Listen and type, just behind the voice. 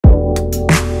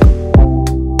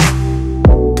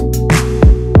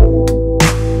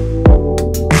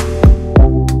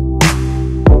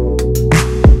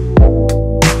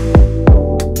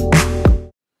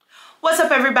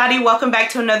everybody, welcome back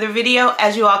to another video.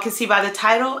 As you all can see by the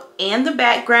title and the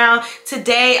background,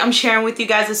 today I'm sharing with you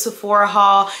guys a Sephora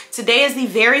haul. Today is the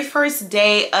very first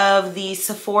day of the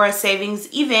Sephora savings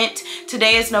event.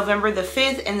 Today is November the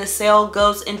 5th and the sale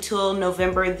goes until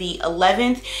November the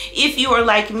 11th. If you are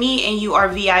like me and you are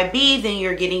VIB, then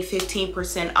you're getting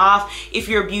 15% off. If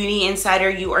you're a beauty insider,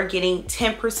 you are getting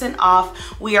 10%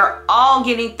 off. We are all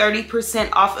getting 30%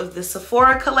 off of the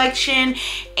Sephora collection,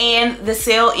 and the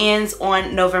sale ends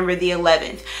on November the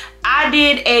 11th. I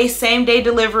did a same day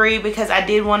delivery because I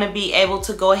did want to be able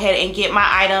to go ahead and get my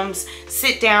items,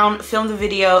 sit down, film the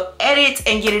video, edit,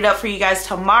 and get it up for you guys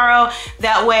tomorrow.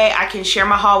 That way I can share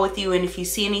my haul with you, and if you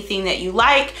see anything that you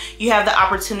like, you have the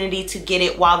opportunity to get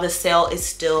it while the sale is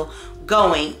still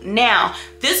going. Now,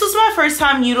 this was my first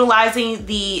time utilizing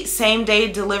the same day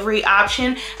delivery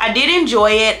option. I did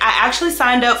enjoy it. I actually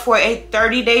signed up for a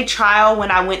 30-day trial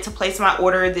when I went to place my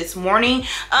order this morning.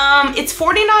 It's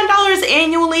 $49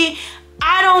 annually.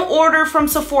 I don't order from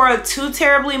Sephora too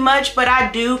terribly much, but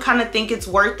I do kind of think it's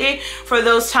worth it for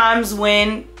those times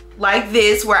when, like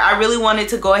this, where I really wanted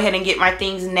to go ahead and get my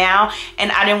things now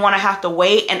and I didn't want to have to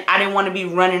wait, and I didn't want to be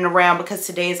running around because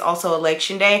today is also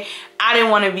election day. I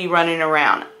didn't want to be running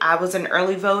around. I was an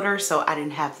early voter, so I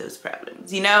didn't have those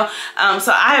problems, you know?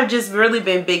 So I have just really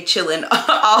been big chilling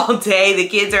all day. The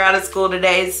kids are out of school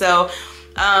today, so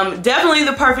definitely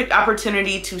the perfect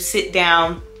opportunity to sit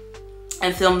down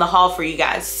and film the haul for you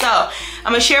guys. So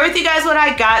I'm gonna share with you guys what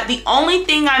I got. The only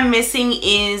thing I'm missing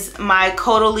is my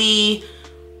Caudalie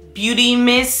beauty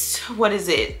mist. What is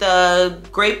it? The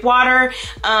grape water.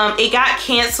 It got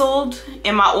canceled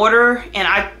in my order, and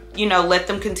I, let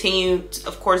them continue,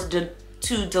 of course, to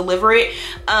deliver it,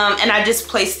 and I just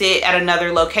placed it at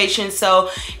another location, so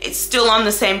it's still on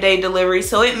the same day delivery,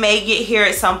 so it may get here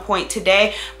at some point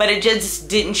today, but it just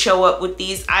didn't show up with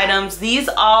these items.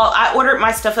 I ordered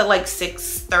my stuff at like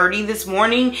 6:30 this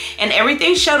morning, and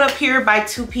everything showed up here by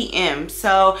 2 p.m.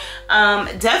 so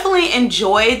definitely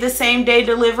enjoyed the same day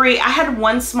delivery. I had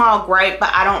one small gripe, but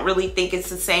I don't really think it's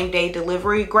the same day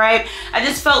delivery gripe. I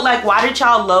just felt like, why did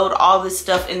y'all load all this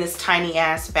stuff in this tiny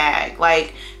ass bag?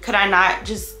 Like, could I not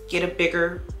just get a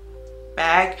bigger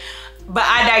bag? But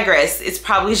I digress. It's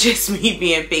probably just me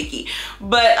being picky.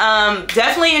 But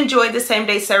definitely enjoyed the same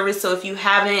day service. So if you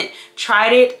haven't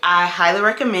tried it, I highly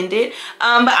recommend it.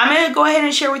 But I'm gonna go ahead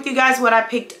and share with you guys what I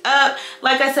picked up.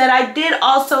 Like I said, I did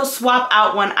also swap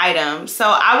out one item. So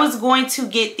I was going to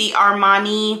get the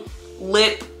Armani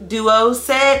lip duo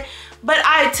set, but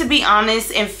to be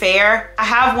honest and fair, I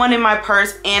have one in my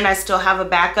purse and I still have a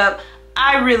backup.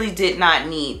 I really did not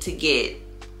need to get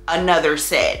another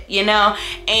set,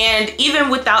 and even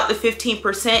without the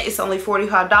 15%, it's only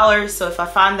 $45. So if I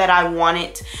find that I want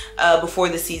it before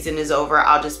the season is over,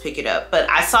 I'll just pick it up. But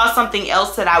I saw something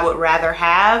else that I would rather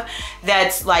have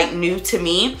that's like new to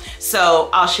me, so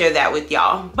I'll share that with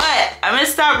y'all. But I'm gonna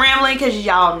stop rambling because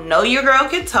y'all know your girl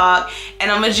can talk, and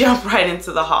I'm gonna jump right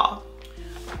into the haul.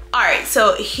 All right,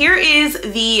 so here is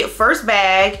the first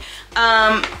bag.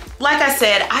 Like I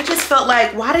said, I just felt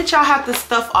like, why did y'all have to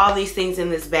stuff all these things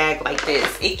in this bag like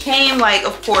this? It came, like,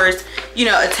 of course,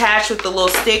 attached with the little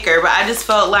sticker, but I just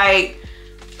felt like,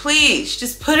 please,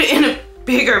 just put it in a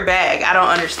bigger bag. I don't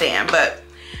understand, but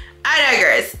I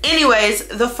digress. Anyways,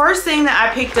 the first thing that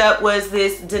I picked up was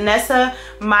this Danessa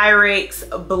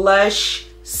Myricks blush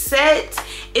set.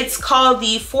 It's called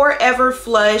the Forever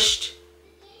Flushed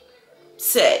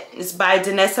set. It's by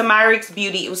Danessa Myricks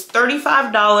Beauty. It was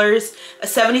 $35, a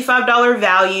 $75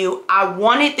 value. I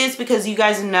wanted this because you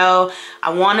guys know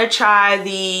I want to try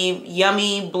the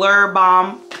Yummy Blur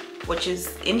Balm, which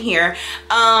is in here.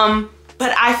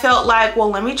 But I felt like,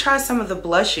 well, let me try some of the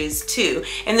blushes too.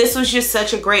 And this was just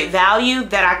such a great value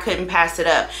that I couldn't pass it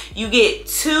up. You get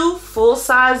 2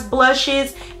 full-size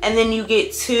blushes, and then you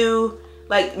get 2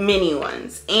 like mini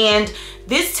ones. And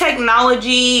this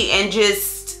technology and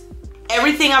just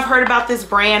everything I've heard about this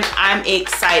brand, I'm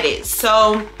excited.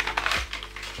 So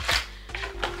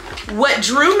what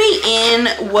drew me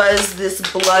in was this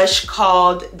blush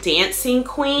called Dancing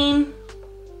Queen.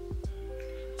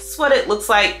 This is what it looks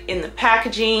like in the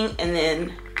packaging, and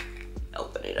then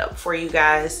open it up for you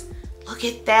guys. Look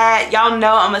at that. Y'all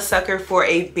know I'm a sucker for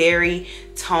a berry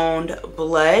toned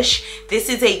blush. This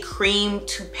is a cream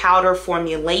to powder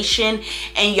formulation,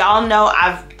 and y'all know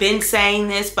I've been saying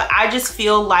this, but I just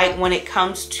feel like when it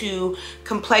comes to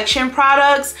complexion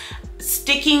products,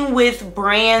 sticking with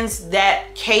brands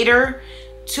that cater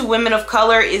to women of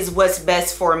color is what's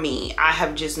best for me. I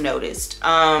have just noticed.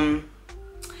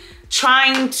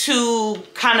 Trying to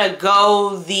kind of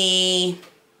go the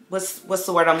what's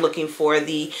the word I'm looking for?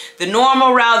 The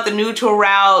normal route, the neutral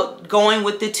route, going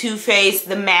with the Too Faced,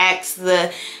 the MACs,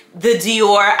 the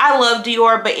Dior. I love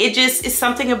Dior, but it just is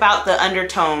something about the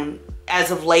undertone as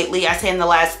of lately, I say in the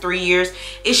last 3 years,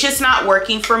 it's just not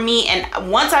working for me. And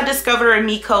once I discovered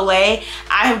Remy Collet,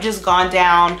 I have just gone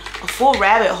down a full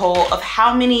rabbit hole of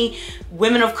how many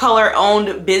women of color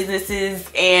owned businesses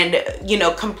and, you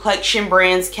know, complexion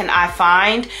brands can I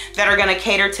find that are gonna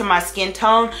cater to my skin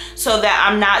tone so that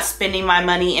I'm not spending my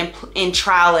money in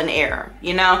trial and error,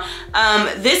 you know?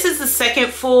 This is the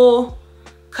second full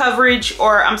coverage,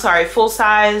 or I'm sorry, full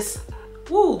size.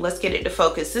 Woo, let's get it to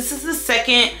focus. This is the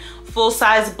second full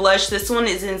size blush. This one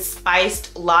is in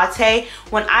Spiced Latte.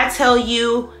 When I tell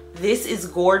you this is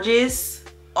gorgeous,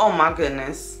 oh my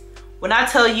goodness. When I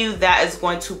tell you that is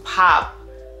going to pop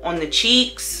on the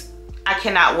cheeks, I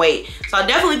cannot wait. So I'll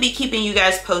definitely be keeping you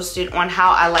guys posted on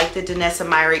how I like the Danessa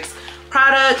Myricks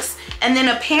products. And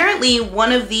then apparently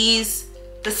one of these,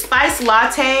 the Spiced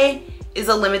Latte, is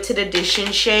a limited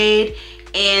edition shade,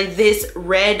 and this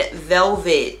Red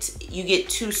Velvet, you get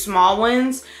 2 small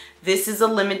ones. This is a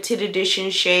limited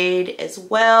edition shade as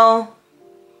well.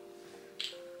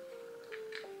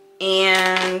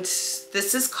 And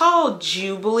this is called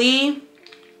Jubilee.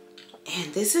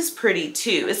 And this is pretty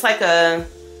too. It's like a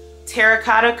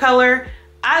terracotta color.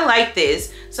 I like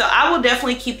this. So I will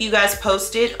definitely keep you guys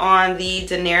posted on the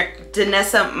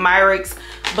Danessa Myricks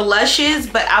blushes,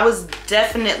 but I was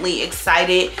definitely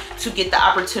excited to get the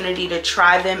opportunity to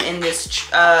try them in this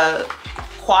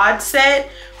quad set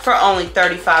for only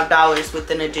 $35 with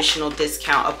an additional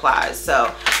discount applied. So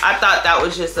I thought that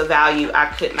was just a value I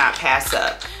could not pass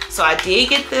up. So I did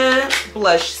get the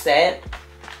blush set.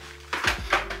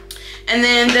 And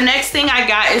then the next thing I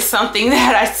got is something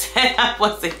that I said I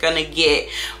wasn't gonna get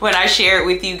when I shared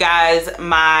with you guys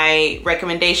my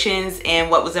recommendations and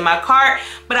what was in my cart,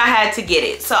 but I had to get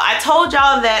it. So I told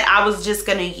y'all that I was just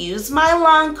gonna use my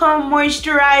Lancome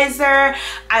moisturizer.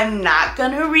 I'm not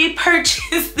gonna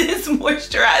repurchase this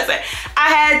moisturizer. I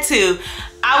had to.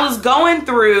 I was going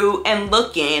through and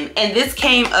looking, and this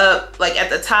came up like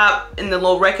at the top in the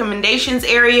little recommendations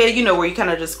area, you know, where you kind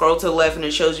of just scroll to the left and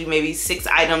it shows you maybe 6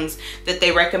 items that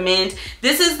they recommend.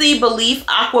 This is the Belief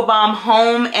Aqua Bomb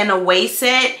Home and Away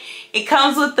set. It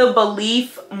comes with the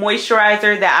Belief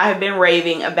moisturizer that I have been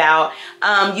raving about.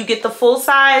 You get the full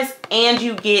size and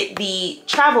you get the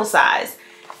travel size.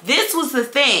 This was the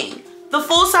thing. The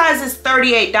full size is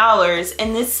 $38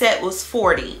 and this set was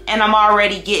 $40, and I'm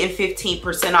already getting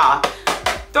 15% off.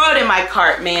 Throw it in my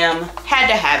cart, ma'am. Had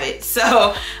to have it.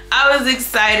 So I was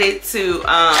excited to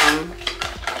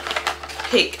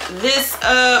pick this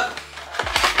up.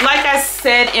 Like I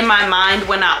said in my mind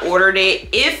when I ordered it,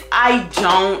 if I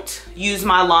don't use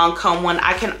my Lancome one,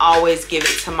 I can always give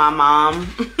it to my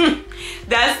mom.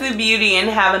 That's the beauty in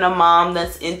having a mom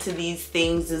that's into these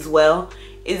things as well.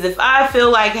 Is if I feel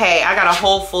like, hey, I got a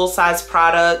whole full-size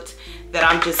product that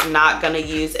I'm just not gonna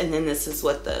use, and then this is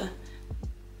what the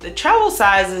travel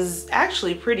size is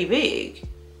actually pretty big.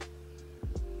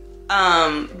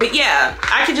 But yeah,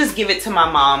 I could just give it to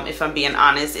my mom if I'm being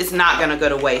honest. It's not gonna go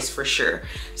to waste for sure.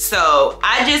 So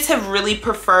I just have really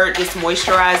preferred this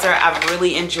moisturizer. I've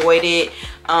really enjoyed it.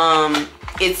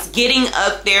 It's getting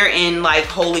up there in like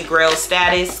holy grail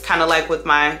status, kind of like with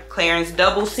my Clarins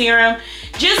Double Serum,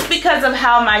 just because of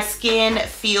how my skin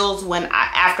feels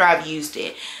after I've used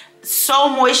it. So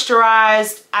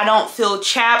moisturized. I don't feel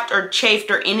chapped or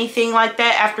chafed or anything like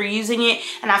that after using it,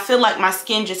 and I feel like my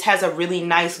skin just has a really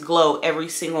nice glow every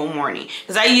single morning,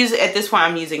 because I use it, at this point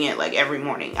I'm using it like every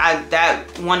morning. That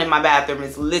one in my bathroom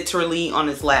is literally on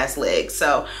its last leg.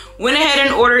 So went ahead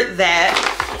and ordered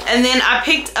that. And then I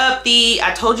picked up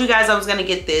I told you guys I was gonna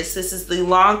get this. This is the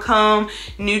Lancome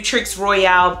Nutrix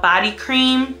Royal body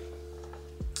cream.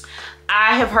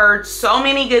 I have heard so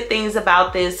many good things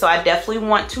about this, so I definitely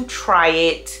want to try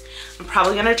it. I'm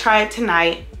probably gonna try it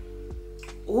tonight.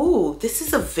 Ooh, this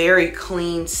is a very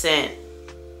clean scent.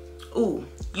 Ooh,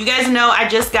 you guys know I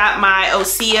just got my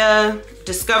Osea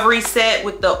Discovery set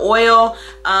with the oil,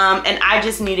 and I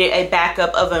just needed a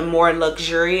backup of a more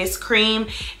luxurious cream.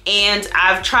 And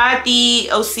I've tried the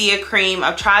Osea cream,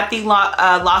 I've tried the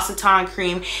L'Occitane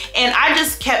cream, and I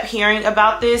just kept hearing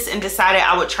about this and decided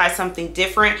I would try something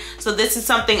different. So this is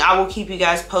something I will keep you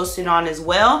guys posted on as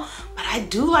well. But I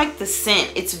do like the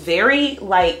scent. It's very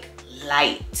like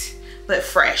light but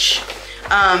fresh.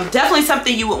 Definitely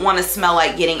something you would want to smell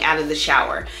like getting out of the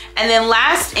shower. And then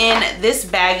last in this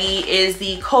baggie is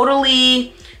the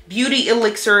Caudalie Beauty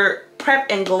Elixir Prep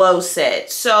and Glow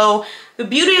set. So the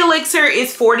Beauty Elixir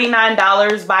is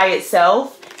 $49 by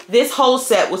itself. This whole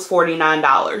set was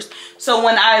 $49. So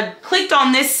when I clicked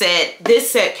on this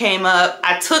set came up.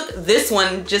 I took this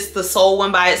one, just the sole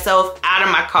one by itself, out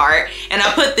of my cart, and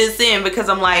I put this in because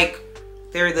I'm like,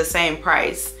 they're the same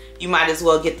price. You might as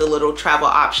well get the little travel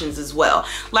options as well.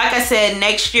 Like I said,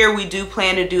 next year we do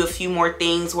plan to do a few more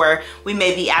things where we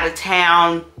may be out of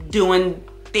town doing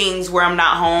things where I'm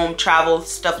not home, travel,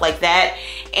 stuff like that.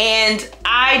 And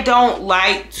I don't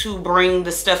like to bring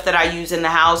the stuff that I use in the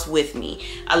house with me.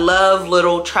 I love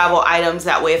little travel items.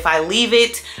 That way if I leave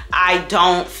it, I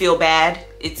don't feel bad.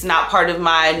 It's not part of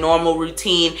my normal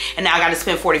routine, and now I gotta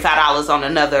spend $45 on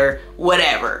another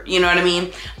whatever, you know what I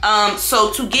mean?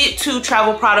 So to get 2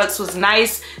 travel products was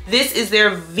nice. This is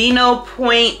their Vino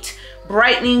Point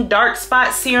Brightening Dark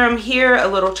Spot Serum here, a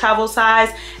little travel size.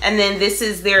 And then this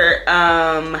is their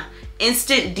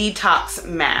Instant Detox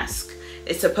Mask.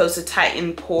 It's supposed to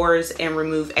tighten pores and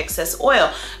remove excess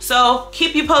oil. So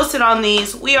keep you posted on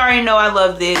these. We already know I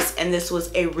love this, and this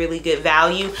was a really good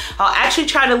value. I'll actually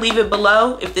try to leave it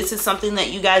below if this is something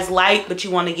that you guys like, but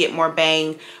you want to get more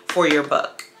bang for your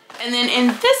buck. And then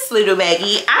in this little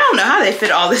baggie, I don't know how they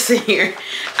fit all this in here.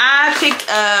 I picked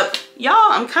up,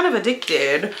 y'all, I'm kind of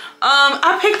addicted.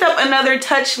 I picked up another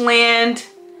Touchland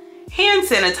hand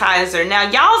sanitizer. Now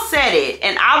y'all said it,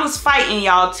 and I was fighting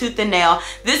y'all tooth and nail.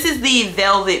 This is the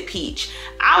Velvet Peach.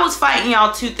 I was fighting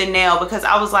y'all tooth and nail because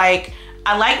I was like,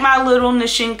 I like my little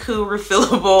Nishinku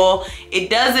refillable. It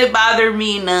doesn't bother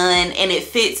me none, and it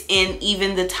fits in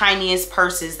even the tiniest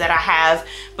purses that I have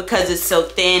because it's so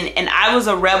thin. And I was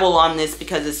a rebel on this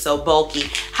because it's so bulky.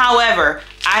 However,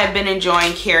 I have been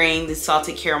enjoying carrying the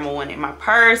salted caramel one in my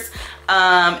purse.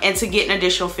 And to get an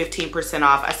additional 15%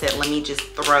 off, I said, let me just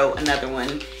throw another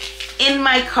one in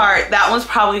my cart. That one's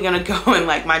probably gonna go in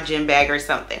like my gym bag or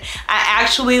something. I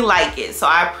actually like it, so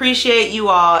I appreciate you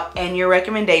all and your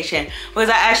recommendation, because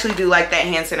I actually do like that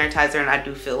hand sanitizer, and I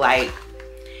do feel like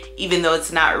even though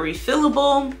it's not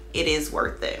refillable, it is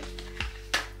worth it.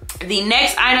 The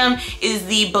next item is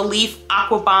the Belief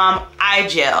Aqua Bomb Eye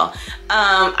Gel.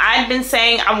 I've been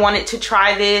saying I wanted to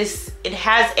try this. It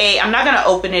has I'm not gonna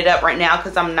open it up right now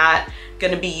because I'm not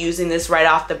gonna be using this right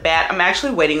off the bat. I'm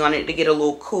actually waiting on it to get a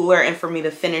little cooler and for me to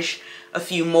finish a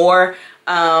few more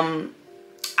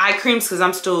eye creams, because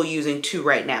I'm still using 2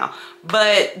 right now.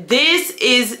 But this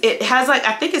it has like,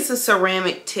 I think it's a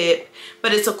ceramic tip,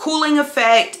 but it's a cooling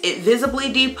effect. It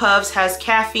visibly depuffs, has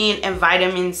caffeine and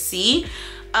vitamin C.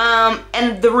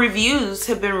 And the reviews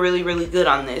have been really, really good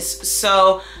on this.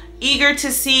 So eager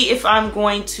to see if I'm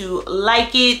going to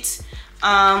like it.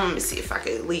 Let me see if I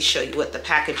could at least show you what the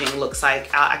packaging looks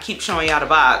like. I keep showing y'all the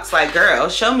box. Like, girl,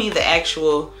 show me the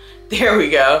actual, there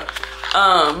we go.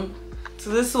 So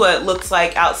this is what it looks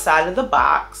like outside of the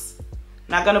box.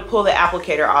 Not gonna pull the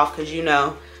applicator off because, you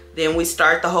know, then we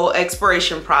start the whole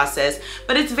expiration process.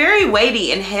 But it's very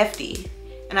weighty and hefty.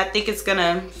 And I think it's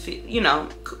gonna, you know,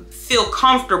 feel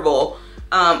comfortable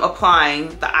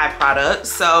applying the eye product.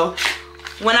 So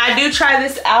when I do try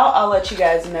this out, I'll let you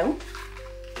guys know.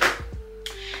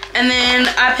 And then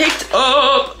I picked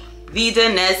up the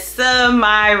Danessa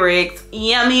Myricks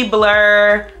Yummy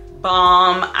Blur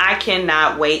Balm. I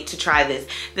cannot wait to try this.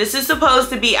 This is supposed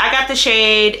to be, I got the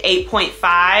shade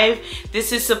 8.5.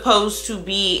 This is supposed to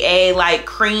be a like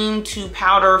cream to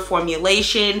powder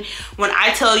formulation. When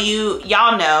I tell you,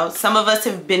 y'all know, some of us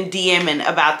have been DMing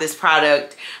about this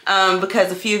product because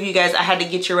a few of you guys, I had to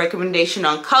get your recommendation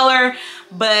on color,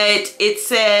 but it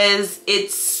says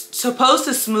it's supposed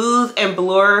to smooth and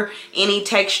blur any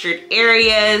textured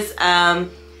areas.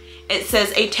 It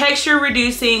says a texture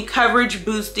reducing, coverage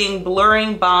boosting,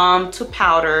 blurring balm to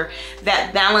powder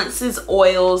that balances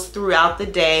oils throughout the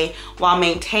day while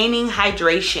maintaining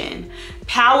hydration.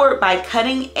 Powered by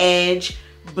cutting edge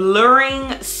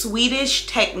blurring Swedish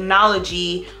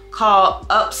technology called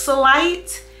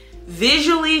Upsolite,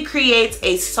 visually creates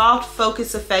a soft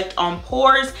focus effect on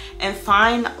pores and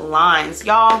fine lines.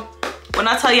 Y'all, when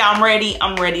I tell y'all I'm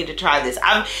ready to try this.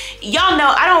 Y'all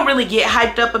know I don't really get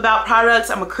hyped up about products.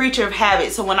 I'm a creature of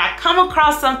habit. So when I come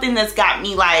across something that's got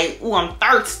me like, ooh, I'm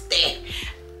thirsty,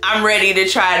 I'm ready to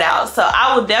try it out. So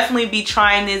I will definitely be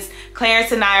trying this.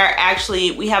 Clarence and I are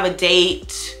actually, we have a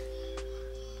date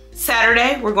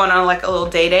Saturday. We're going on like a little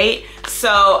day date.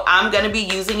 So I'm gonna be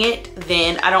using it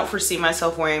then. I don't foresee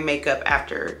myself wearing makeup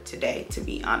after today, to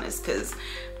be honest, because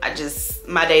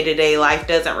my day-to-day life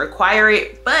doesn't require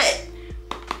it. But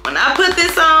when I put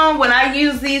this on, when I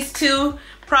use these 2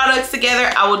 products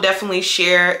together, I will definitely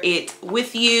share it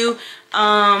with you.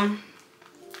 Let's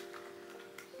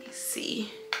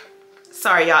see.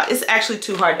 Sorry, y'all. It's actually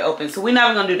too hard to open, so we're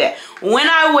not gonna do that. When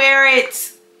I wear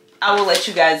it, I will let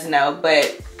you guys know.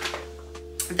 But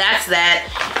that's that.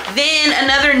 Then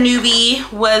another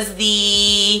newbie was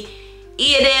the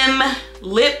Iadem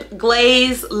Lip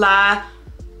Glaze La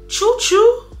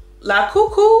Choo-Choo, La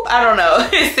Cuckoo, I don't know.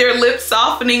 It's their lip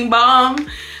softening balm.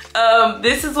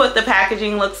 This is what the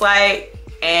packaging looks like,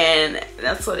 and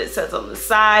that's what it says on the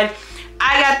side.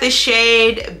 I got the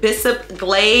shade Bishop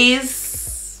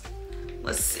Glaze.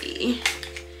 Let's see.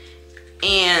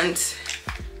 And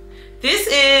this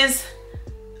is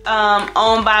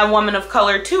owned by a woman of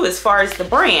color too, as far as the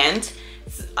brand.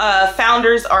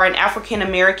 Founders are an African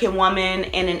American woman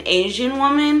and an Asian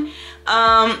woman.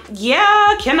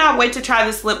 Yeah, cannot wait to try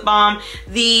this lip balm.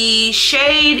 The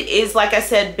shade is, like I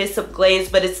said, Bishop Glaze,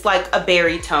 but it's like a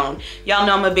berry tone. Y'all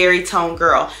know I'm a berry tone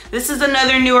girl. This is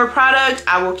another newer product.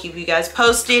 I will keep you guys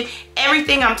posted.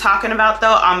 Everything I'm talking about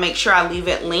though, I'll make sure I leave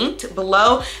it linked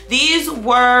below. These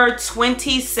were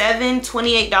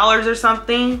 $28 or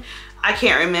something. I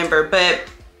can't remember, but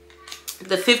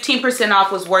the 15%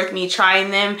 off was worth me trying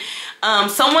them.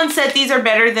 Someone said these are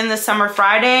better than the Summer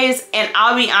Fridays, and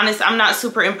I'll be honest, I'm not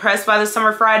super impressed by the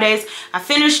Summer Fridays. I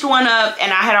finished one up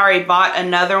and I had already bought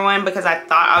another one because I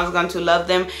thought I was going to love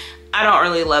them. I don't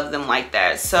really love them like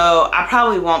that, so I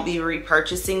probably won't be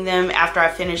repurchasing them after I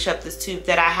finish up this tube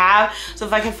that I have. So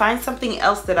if I can find something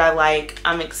else that I like,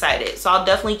 I'm excited. So I'll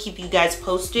definitely keep you guys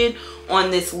posted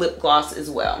on this lip gloss as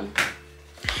well.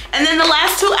 And then the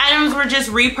last two items were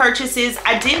just repurchases.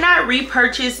 I did not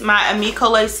repurchase my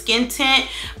Amicole skin tint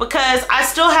because I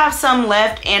still have some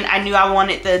left and I knew I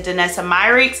wanted the Danessa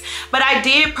Myricks, but I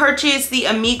did purchase the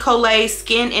Amicole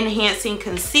Skin Enhancing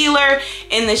Concealer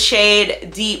in the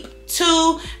shade Deep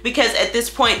 2 because at this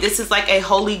point this is like a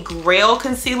holy grail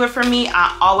concealer for me.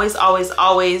 I always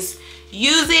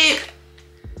use it.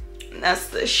 That's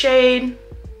the shade.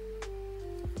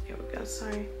 Here we go,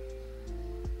 sorry.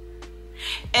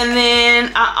 And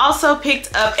then I also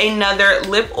picked up another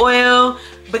lip oil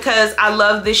because I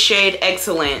love this shade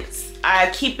Excellence.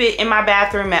 I keep it in my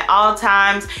bathroom at all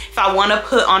times. If I want to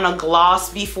put on a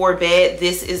gloss before bed,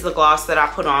 this is the gloss that I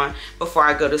put on before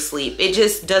I go to sleep. It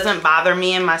just doesn't bother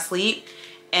me in my sleep,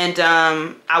 and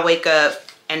I wake up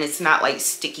and it's not like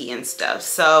sticky and stuff.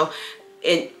 So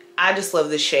I just love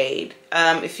the shade.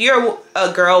 If you're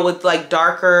a girl with like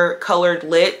darker colored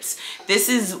lips, this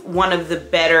is one of the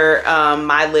better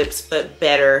My Lips But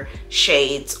Better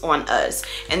shades on us.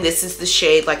 And this is the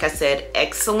shade, like I said,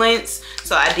 Excellence.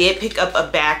 So I did pick up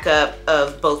a backup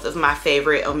of both of my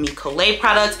favorite Amicole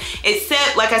products,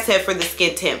 except, like I said, for the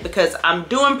skin tint, because I'm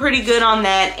doing pretty good on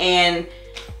that, and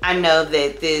I know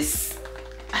that this,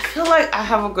 I feel like I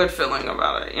have a good feeling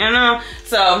about it, you know?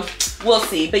 So we'll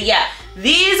see. But yeah,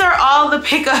 these are all the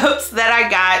pickups that I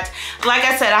got. Like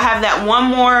I said, I have that one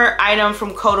more item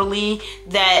from Caudalie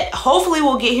that hopefully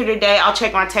will get here today. I'll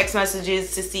check my text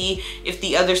messages to see if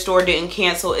the other store didn't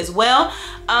cancel as well.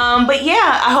 But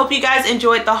yeah, I hope you guys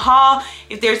enjoyed the haul.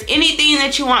 If there's anything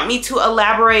that you want me to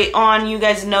elaborate on, you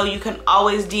guys know you can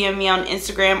always DM me on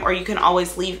Instagram, or you can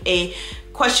always leave a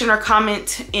question or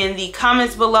comment in the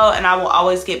comments below, and I will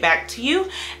always get back to you.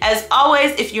 As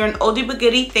always, if you're an oldie but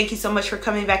goodie, thank you so much for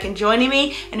coming back and joining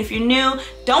me. And if you're new,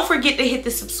 don't forget to hit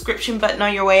the subscription button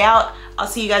on your way out. I'll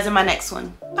see you guys in my next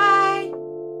one. Bye.